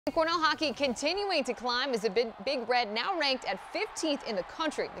Cornell hockey continuing to climb as the Big Red now ranked at 15th in the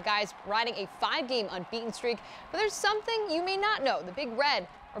country. The guys riding a 5-game unbeaten streak. But there's something you may not know. The Big Red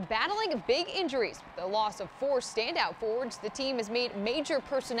are battling big injuries. With the loss of 4 standout forwards, the team has made major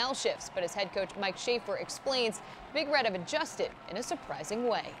personnel shifts. But as head coach Mike Schaefer explains, the Big Red have adjusted in a surprising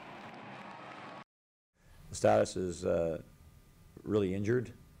way. The status is really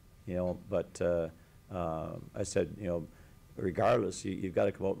injured, but I said, regardless, you've got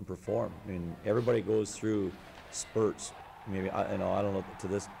to come out and perform. I mean, everybody goes through spurts. Maybe I don't know to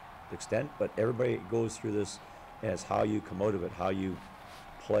this extent, but everybody goes through this. As how you come out of it, how you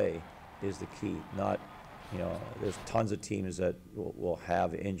play, is the key. Not, there's tons of teams that will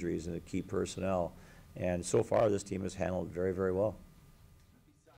have injuries and the key personnel, and so far this team has handled it very, very well.